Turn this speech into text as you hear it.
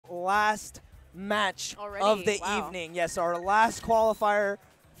last match Already? of the Wow. evening. Yes, our last qualifier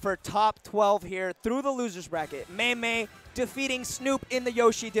for top 12 here through the losers bracket. Mei defeating Snoop in the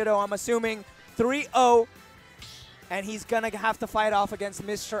Yoshi Ditto, I'm assuming 3-0. And he's going to have to fight off against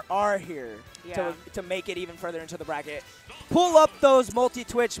Mr.R here to make it even further into the bracket. Pull up those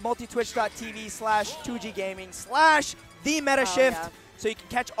multi-Twitch, multitwitch.tv/2ggaming/TheMetaShift so you can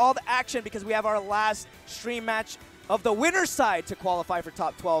catch all the action because we have our last stream match of the winner's side to qualify for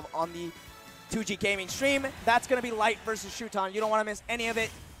top 12 on the 2G Gaming stream. That's going to be Light versus Shuton. You don't want to miss any of it.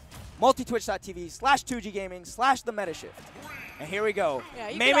 multitwitch.tv/2ggaming/TheMetaShift. And here we go.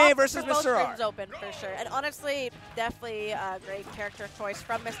 Yeah, Mei versus Mr.R. open for sure. And honestly, definitely a great character choice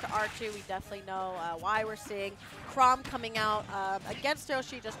from Mr.R too. We definitely know why we're seeing Chrom coming out against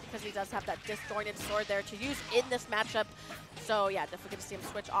Yoshi just because he does have that disjointed sword there to use in this matchup. So yeah, definitely going to see him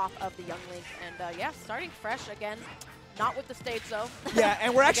switch off of the Young Link. And yeah, starting fresh again. Not with the stage, though. Yeah,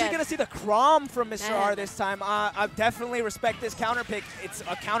 and we're actually going to see the Chrom from Mr.R this time. I definitely respect this counter pick. It's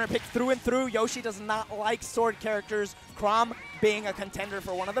a counter pick through and through. Yoshi does not like sword characters. Chrom being a contender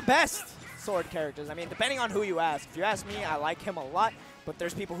for one of the best sword characters. I mean, depending on who you ask. If you ask me, I like him a lot. But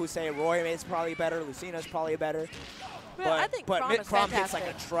there's people who say Roy is probably better, Lucina's probably better. I think Chrom hits like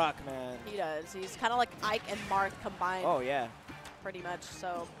a truck, man. He does. He's kind of like Ike and Marth combined. Oh, yeah. Pretty much.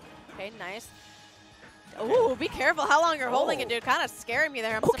 So, okay, nice. Ooh, be careful how long you're holding it, dude. Kind of scaring me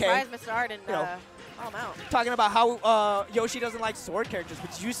there. I'm surprised Mr.R didn't call him out. Talking about how Yoshi doesn't like sword characters,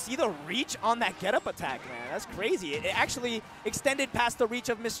 but did you see the reach on that get-up attack, man? That's crazy. It actually extended past the reach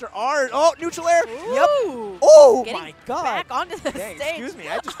of Mr.R. Oh, neutral air. Ooh. Yep. Oh, Getting my God. Back onto the Dang, stage. excuse me.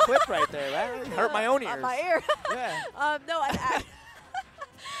 I just clipped right there. That hurt my own ears. On my ear. Yeah. No,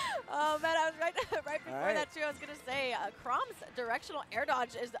 oh man, I was right before that too. I was gonna say Chrom's directional air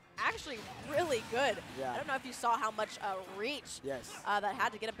dodge is actually really good. Yeah. I don't know if you saw how much reach that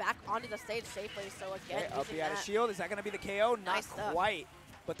had to get it back onto the stage safely. So again, up he had a shield. Is that gonna be the KO? Nice Not quite.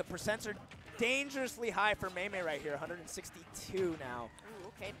 But the percents are dangerously high for Mei right here. 162 now. Ooh,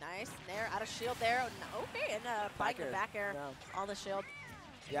 okay, nice. There, out of shield there. Okay, and applying the back air on the shield.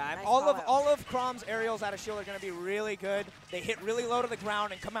 Yeah, nice all of Chrom's aerials out of shield are going to be really good. They hit really low to the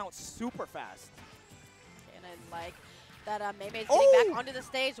ground and come out super fast. And I like that Mei's getting back onto the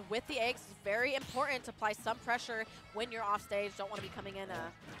stage with the eggs. It's very important to apply some pressure when you're off stage. Don't want to be coming in.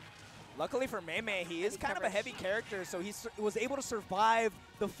 Luckily for Mei, he is kind of a heavy character, so he was able to survive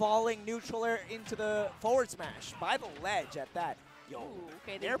the falling neutral air into the forward smash by the ledge at that. Yo,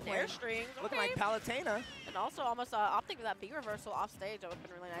 okay, the airplane strings. looking like Palutena. And also almost opting for that B reversal off stage. That would have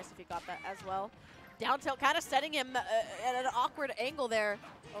been really nice if he got that as well. Down tilt, kind of setting him at an awkward angle there.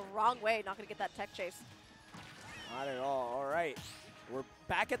 A wrong way, not going to get that tech chase. Not at all. All right. We're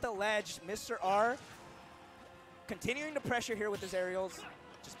back at the ledge. Mr.R continuing to pressure here with his aerials.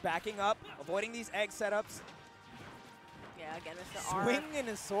 Just backing up, avoiding these egg setups. Yeah, again, Mr.R swinging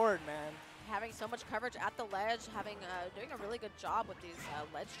his sword, man. Having so much coverage at the ledge, doing a really good job with these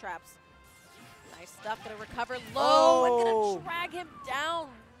ledge traps. Nice stuff. Gonna recover low and gonna drag him down.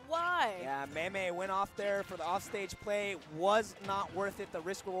 Why? Yeah, Mei went off there for the offstage play. Was not worth it. The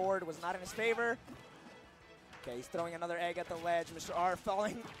risk reward was not in his favor. Okay, he's throwing another egg at the ledge. Mr.R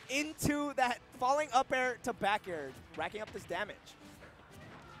falling into that, falling up air to back air, racking up this damage.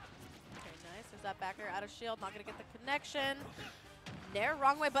 Okay, nice. There's that back air out of shield. Not gonna get the connection. Nair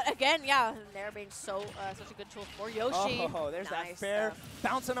wrong way, but again, yeah, Nair being such a good tool for Yoshi. Oh, there's that fair.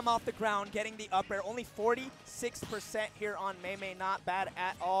 Bouncing him off the ground, getting the up air. Only 46% here on Mei. Not bad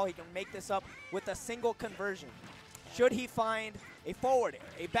at all. He can make this up with a single conversion. Should he find a forward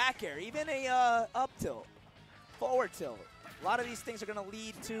air, a back air, even a up tilt, forward tilt. A lot of these things are going to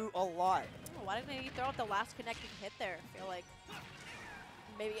lead to a lot. Oh, why didn't he throw out the last connecting hit there? I feel like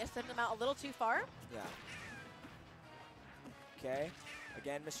maybe I sent him out a little too far. Yeah. Okay.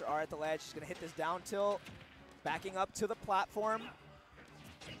 Again, Mr.R at the ledge. He's going to hit this down tilt. Backing up to the platform.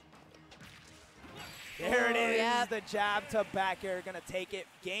 There it is. Yep. The jab to back air. Going to take it.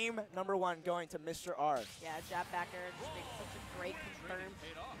 Game number 1 going to Mr.R. Yeah, jab back air just makes such a great confirm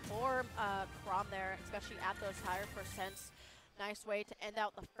for Chrom there, especially at those higher percents. Nice way to end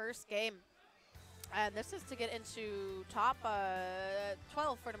out the first game. And this is to get into top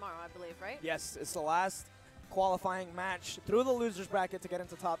 12 for tomorrow, I believe, right? Yes, it's the last qualifying match through the losers bracket to get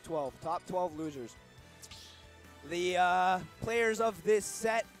into top 12. Top 12 losers. The players of this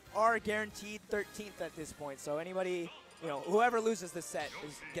set are guaranteed 13th at this point. So anybody, whoever loses this set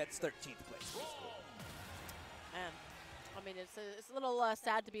gets 13th place. And I mean, it's a little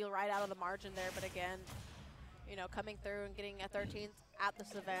sad to be right out of the margin there, but again, coming through and getting a 13th at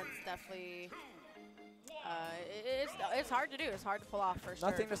this event is definitely It's hard to do. It's hard to pull off for sure.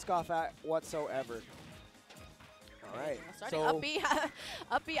 Nothing to scoff at whatsoever. All right. Starting so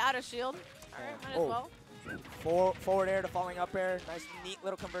up B out of shield. All right, might as well. Forward air to falling up air. Nice, neat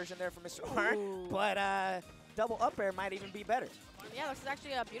little conversion there from Mr.R. But double up air might even be better. Yeah, this is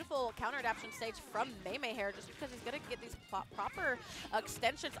actually a beautiful counter adaptation stage from Mei here, just because he's going to get these proper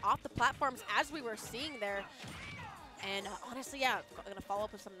extensions off the platforms as we were seeing there. And honestly, yeah, going to follow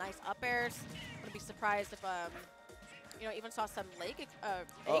up with some nice up airs. Wouldn't be surprised if, you know, even saw some leg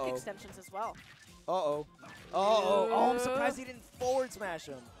extensions as well. Uh-oh. Oh, I'm surprised he didn't forward smash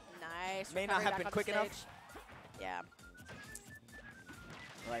him. Nice. May not have been quick enough. Yeah.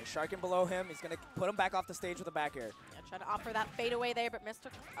 All right, Sharkin below him. He's going to put him back off the stage with a back air. Yeah, trying to offer that fadeaway there, but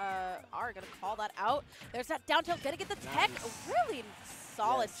Mr.R going to call that out. There's that down tilt. Going to get the tech. Really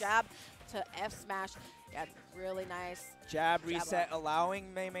solid jab to F smash. Yeah, really nice. Jab reset,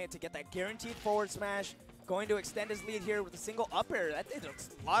 allowing Mei to get that guaranteed forward smash. Going to extend his lead here with a single up air. That did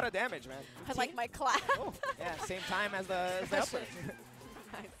a lot of damage, man. I like my clap. Oh, yeah, same time as the up air.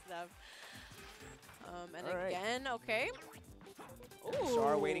 Nice stuff. And again, okay.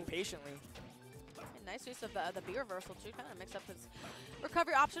 Mr.R waiting patiently. And nice use of the B reversal too. Kind of mix up his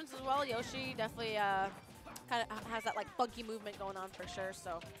recovery options as well. Yoshi definitely kind of has that like funky movement going on for sure.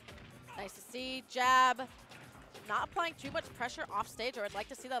 So nice to see. Jab. Not applying too much pressure off stage, or I'd like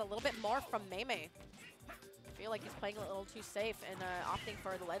to see that a little bit more from Mei. I feel like he's playing a little too safe and opting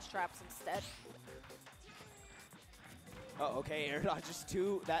for the ledge traps instead. Oh, okay, air dodges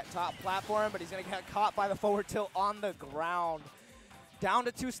to that top platform, but he's going to get caught by the forward tilt on the ground. Down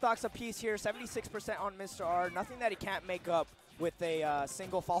to 2 stocks apiece here, 76% on Mr.R. Nothing that he can't make up with a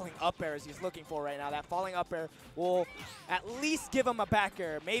single falling up air as he's looking for right now. That falling up air will at least give him a back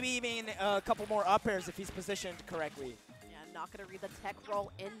air, maybe even a couple more up airs if he's positioned correctly. Not going to read the tech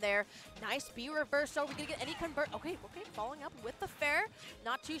roll in there. Nice B reverse. So we can get any convert. Okay, following up with the fair.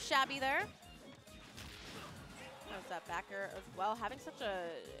 Not too shabby there. There's that backer as well. Having such a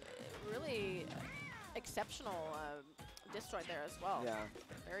really exceptional disjoint there as well. Yeah.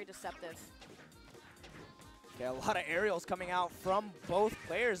 Very deceptive. Okay, a lot of aerials coming out from both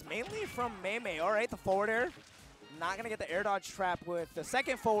players, mainly from Mei. All right, the forward air. Not going to get the air dodge trap with the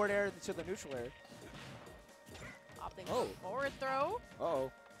second forward air to the neutral air. Forward throw.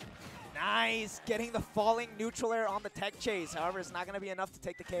 Uh-oh. Nice. Getting the falling neutral air on the tech chase. However, it's not going to be enough to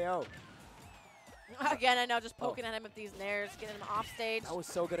take the KO. Again, I know, just poking at him with these nairs, getting him off stage. That was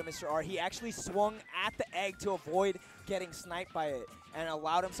so good of Mr.R. He actually swung at the egg to avoid getting sniped by it and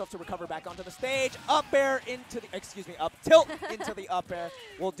allowed himself to recover back onto the stage. Up air into the, up tilt into the up air.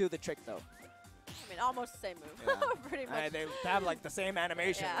 Will do the trick, though. I mean, almost the same move. Yeah. Pretty much. They have, like, the same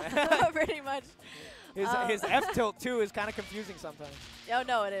animation. Yeah, pretty much. His F tilt, too, is kind of confusing sometimes. Oh,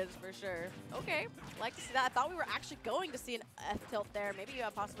 no, it is, for sure. Okay, like to see that. I thought we were actually going to see an F tilt there. Maybe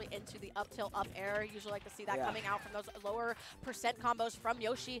possibly into the up tilt, up air. Usually like to see that coming out from those lower percent combos from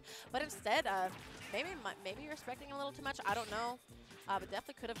Yoshi. But instead, maybe you're expecting a little too much. I don't know. But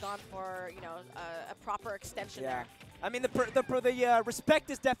definitely could have gone for, you know, a proper extension there. I mean, the respect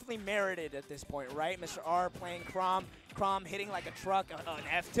is definitely merited at this point, right? Mr.R playing Chrom hitting like a truck, an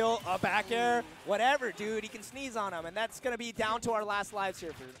F tilt, a back air, whatever, dude. He can sneeze on him, and that's going to be down to our last lives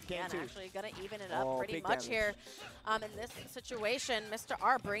here for game 2. And actually going to even it up pretty much here. In this situation,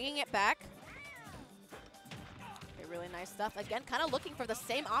 Mr.R bringing it back. Okay, really nice stuff. Again, kind of looking for the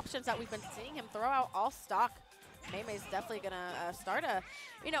same options that we've been seeing him throw out all stock. Mei's definitely going to start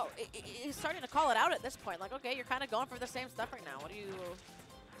you know, he's starting to call it out at this point. Like, okay, you're kind of going for the same stuff right now. What are you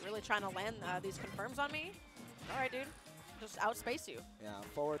really trying to land these confirms on me? All right, dude. Just outspace you. Yeah,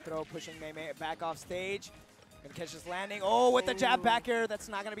 forward throw, pushing Mei back off stage. Gonna catch his landing. Oh, with the jab back air, that's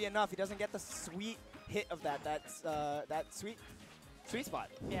not gonna be enough. He doesn't get the sweet hit of that. That's that sweet spot.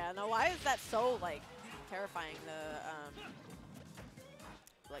 Yeah, no, why is that so, like, terrifying?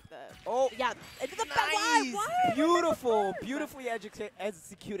 Yeah, nice. why? Beautiful, beautifully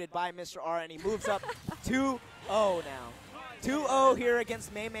executed by Mr.R, and he moves up 2-0 now. 2-0 here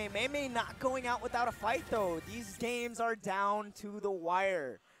against Mei. Mei not going out without a fight, though. These games are down to the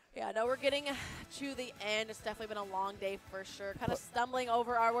wire. Yeah, no, we're getting to the end. It's definitely been a long day for sure. Kind of stumbling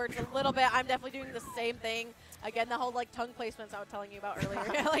over our words a little bit. I'm definitely doing the same thing. Again, the whole like tongue placements I was telling you about earlier,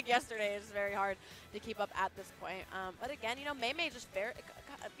 like yesterday, is very hard to keep up at this point. But again, you know, Mei just very,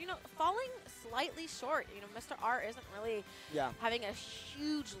 you know, falling slightly short. You know, Mr.R isn't really having a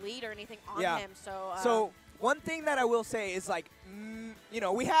huge lead or anything on him. So one thing that I will say is, like, you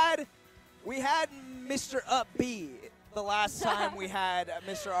know, we had Mr. Up B the last time we had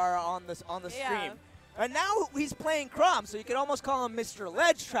Mr.R on the stream. And now he's playing Chrom, so you could almost call him Mr.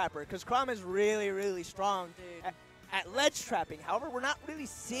 Ledge Trapper, because Chrom is really, really strong at ledge trapping. However, we're not really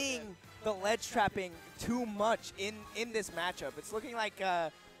seeing the ledge trapping too much in this matchup. It's looking like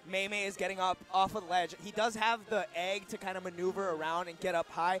Mei is getting up off of the ledge. He does have the egg to kind of maneuver around and get up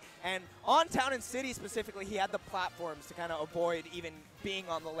high. And on Town and City specifically, he had the platforms to kind of avoid even being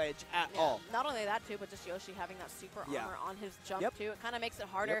on the ledge at all. Not only that, too, but just Yoshi having that super armor on his jump, too. It kind of makes it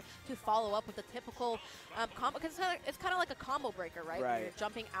harder to follow up with the typical combo. Because it's kind of like a combo breaker, right? When you're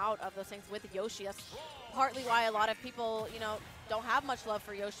jumping out of those things with Yoshi. That's partly why a lot of people, you know, don't have much love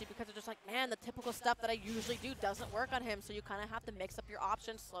for Yoshi, because they're just like, man, the typical stuff that I usually do doesn't work on him. So you kind of have to mix up your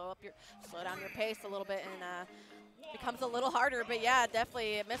options, slow down your pace a little bit, and becomes a little harder. But yeah,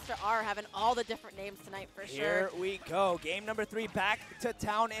 definitely Mr.R having all the different names tonight for sure. Here we go. Game number 3 back to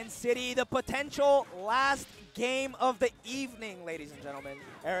Town and City. The potential last game of the evening, ladies and gentlemen.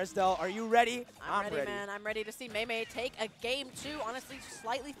 Arisdale, are you ready? I'm ready, man. I'm ready to see Mei take a game 2. Honestly,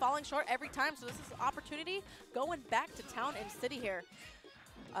 slightly falling short every time. So this is an opportunity going back to Town and City here.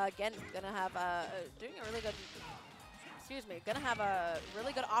 Again, gonna have doing a really good. Gonna have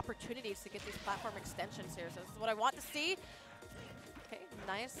really good opportunities to get these platform extensions here. So this is what I want to see. Okay,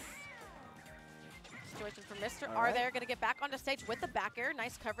 nice situation for Mr.R there. Gonna get back onto stage with the back air.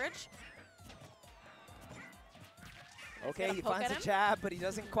 Nice coverage. Okay, he finds a jab, but he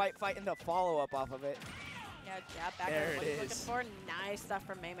doesn't quite fight in the follow-up off of it. Yeah, jab back air. What he's looking for. Nice stuff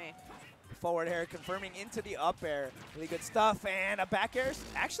from Mei. Forward air confirming into the up air. Really good stuff, and a back air is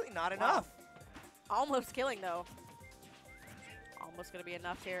actually not enough. Almost killing, though. Almost going to be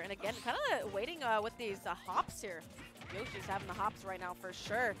enough here. And again, kind of waiting with these hops here. Yoshi's having the hops right now for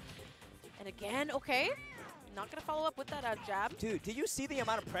sure. And again, okay. Not going to follow up with that jab. Dude, did you see the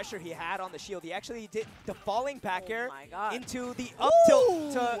amount of pressure he had on the shield? He actually did the falling back air into the up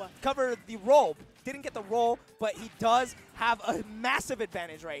tilt to cover the roll. Didn't get the roll, but he does have a massive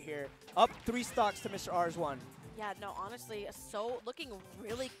advantage right here. Up 3 stocks to Mr.R's 1. Yeah, no, honestly, so looking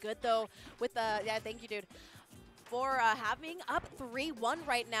really good, though, with the, yeah, thank you, dude, for having up 3-1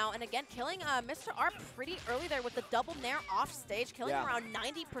 right now. And again, killing Mr.R pretty early there with the double nair off stage, killing him around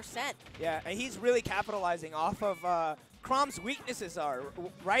 90%. Yeah, and he's really capitalizing off of Chrom's weaknesses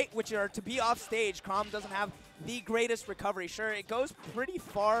right? Which are to be off stage. Chrom doesn't have the greatest recovery. Sure, it goes pretty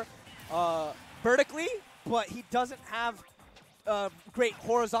far vertically, but he doesn't have great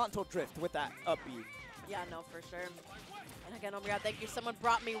horizontal drift with that up B. Yeah, no, for sure. And again, oh my god, thank you. Someone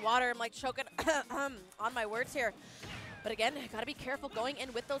brought me water. I'm like choking on my words here. But again, gotta be careful going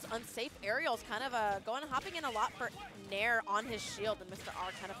in with those unsafe aerials. Kind of hopping in a lot for nair on his shield. And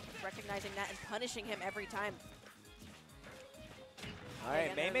Mr.R kind of recognizing that and punishing him every time. All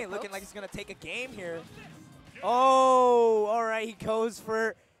right, Mei looking like he's gonna take a game here. Oh, all right, he goes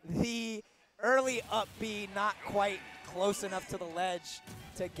for the early up B, not quite close enough to the ledge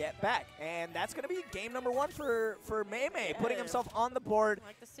to get back. And that's going to be game number 1 for Mei, putting himself on the board. I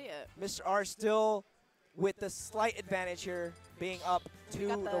like to see it. Mr.R still with the slight advantage here, being up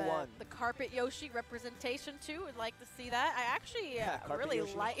 2-1. The carpet Yoshi representation too. Would like to see that. I actually really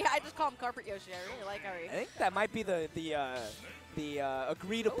Yoshi. like. Yeah, I just call him carpet Yoshi. I really like how he. I think that might be the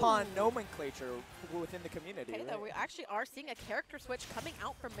agreed upon nomenclature within the community. Okay, though we actually are seeing a character switch coming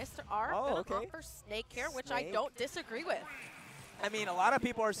out from Mr.R. Oh, okay. For Snake here, which I don't disagree with. I mean, a lot of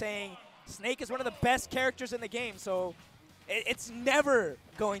people are saying Snake is one of the best characters in the game, so it's never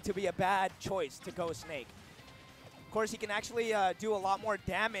going to be a bad choice to go Snake. Of course, he can actually do a lot more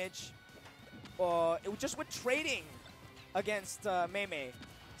damage just with trading against Mei.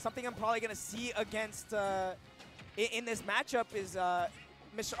 Something I'm probably going to see against in this matchup is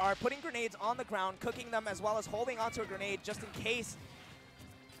Mr.R putting grenades on the ground, cooking them, as well as holding onto a grenade just in case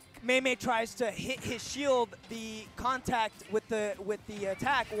Mei tries to hit his shield. The contact with the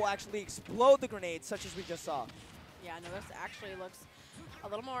attack will actually explode the grenade, such as we just saw. Yeah, no, this actually looks a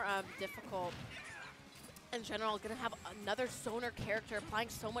little more difficult. In general, going to have another zoner character applying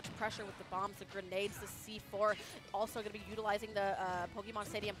so much pressure with the bombs, the grenades, the C4. Also going to be utilizing the Pokemon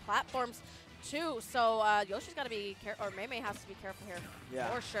Stadium platforms too. So Yoshi's got to be careful, or Mei has to be careful here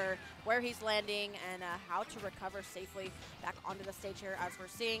for sure, where he's landing and how to recover safely back onto the stage here, as we're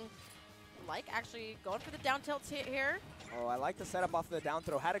seeing. Like actually going for the down tilt here. Oh, I like the setup off the down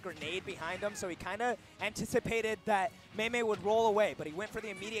throw. Had a grenade behind him, so he kind of anticipated that Mei would roll away, but he went for the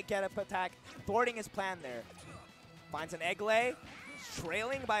immediate get-up attack, thwarting his plan there. Finds an egg lay,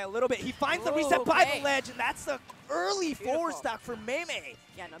 trailing by a little bit. He finds the reset by the ledge, and that's the early forward stock for Mei.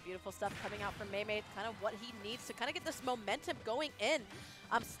 Yeah, no, beautiful stuff coming out from Mei. Kind of what he needs to kind of get this momentum going in.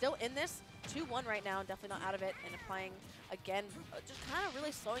 I'm still in this 2-1 right now, definitely not out of it, and applying again, just kind of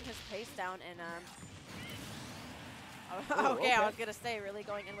really slowing his pace down and Okay, I was going to say, really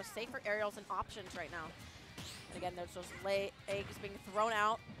going in with safer aerials and options right now. And again, there's those eggs being thrown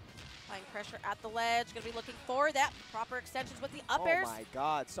out. Applying pressure at the ledge. Going to be looking for that proper extensions with the up airs. Oh my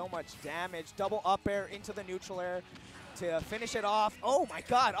god, so much damage. Double up air into the neutral air to finish it off. Oh my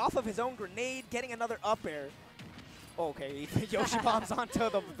god, off of his own grenade, getting another up air. Okay, Yoshi bombs onto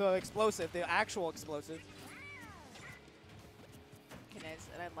the explosive, the actual explosive.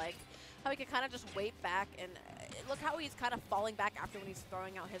 And I like how he can kind of just wait back and look how he's kind of falling back after when he's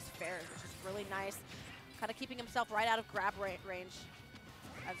throwing out his fares, which is really nice. Kind of keeping himself right out of grab range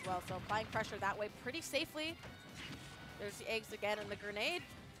as well. So applying pressure that way pretty safely. There's the eggs again and the grenade.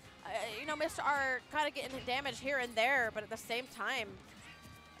 You know, Mr.R kind of getting damage here and there, but at the same time,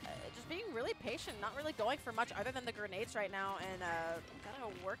 just being really patient, not really going for much other than the grenades right now, and kind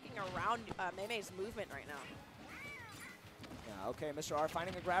of working around Mei's movement right now. Yeah, okay, Mr.R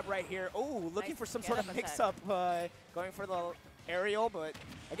finding a grab right here. Oh, looking Nice for some sort of get-up mix-up, going for the aerial, but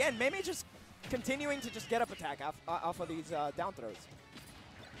again, Mei just continuing to just get up attack off of these down throws.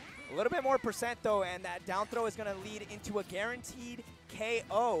 A little bit more percent though, and that down throw is going to lead into a guaranteed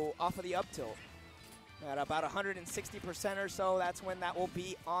KO off of the up tilt. At about 160% or so, that's when that will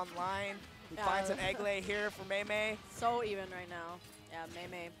be online. He finds an egg lay here for Mei. So even right now. Yeah,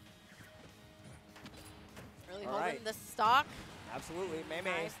 Mei. Really holding the stock. Absolutely, Mei.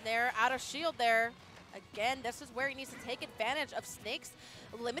 Nice there, out of shield there. Again, this is where he needs to take advantage of Snake's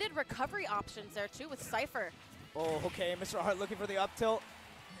limited recovery options there too with Cypher. Oh, okay, Mr.R looking for the up tilt.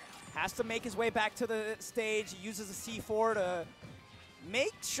 Has to make his way back to the stage. He uses a C4 to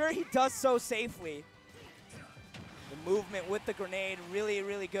make sure he does so safely. The movement with the grenade, really,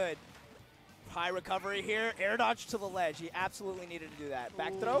 really good. High recovery here. Air dodge to the ledge. He absolutely needed to do that.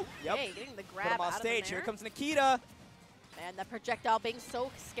 Back throw. Yep. Hey, getting the grab Put him off out stage. Of Here comes Nikita. And the projectile being so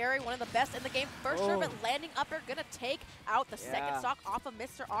scary, one of the best in the game for sure, but landing up air, gonna take out the second stock off of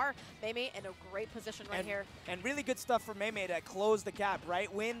Mr.R. Mei in a great position right here. And really good stuff for Mei to close the gap,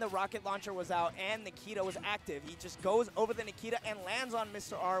 right? When the rocket launcher was out and Nikita was active, he just goes over the Nikita and lands on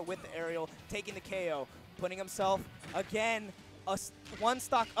Mr.R with the aerial, taking the KO, putting himself, again, one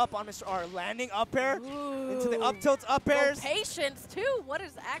stock up on Mr.R, landing up air into the up tilts, up airs. Patience, too. What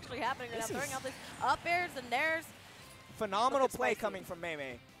is actually happening right now? Throwing out these up airs and theirs. Phenomenal play coming from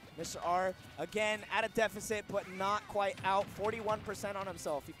Mei. Mr.R, again, at a deficit, but not quite out. 41% on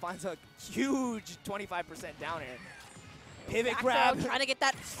himself. He finds a huge 25% down air. Pivot grab. Trying to get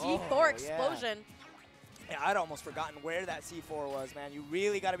that C4 explosion. Yeah, I'd almost forgotten where that C4 was, man. You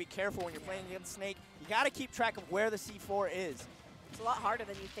really got to be careful when you're playing against Snake. You got to keep track of where the C4 is. It's a lot harder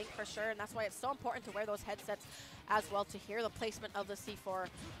than you think for sure, and that's why it's so important to wear those headsets as well to hear the placement of the C4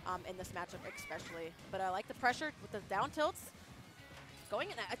 in this matchup especially. But I like the pressure with the down tilts. Going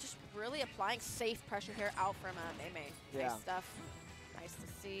in, just really applying safe pressure here out from Mei. Nice stuff. Nice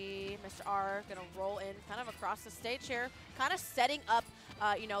to see Mr.R gonna roll in kind of across the stage here, kind of setting up,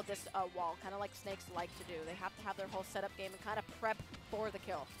 you know, this wall, kind of like Snakes like to do. They have to have their whole setup game and kind of prep for the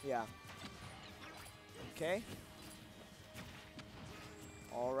kill. Yeah. Okay.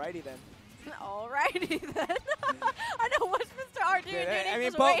 Alrighty then. Alrighty then. I know what's Mr.R doing. I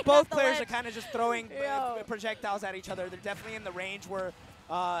mean, both players are kind of just throwing projectiles at each other. They're definitely in the range where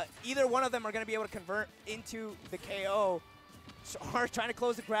either one of them are going to be able to convert into the KO. R trying to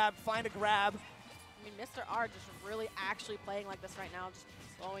close the grab, find a grab. I mean, Mr.R just really actually playing like this right now, just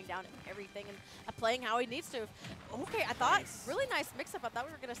slowing down everything and playing how he needs to. Okay, I thought really nice mix-up. I thought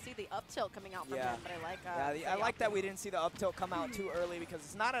we were going to see the up tilt coming out from him, but I like I like that we didn't see the up tilt come out too early because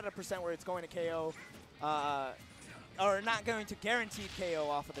it's not at a percent where it's going to KO, or not going to guaranteed KO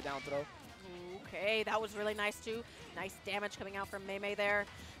off of the down throw. Okay, that was really nice too. Nice damage coming out from Mei there.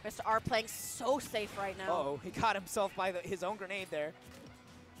 Mr.R playing so safe right now. Uh-oh, he caught himself by his own grenade there.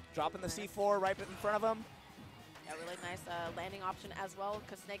 Dropping the C4 right in front of him. Yeah, really nice landing option as well,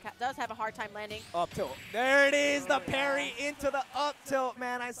 because Snake does have a hard time landing. Up tilt. There it is, the parry into the up tilt,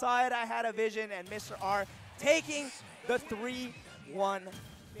 man. I saw it, I had a vision, and Mr.R taking the 3-1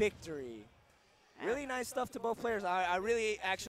 victory. Really nice stuff to both players. I really actually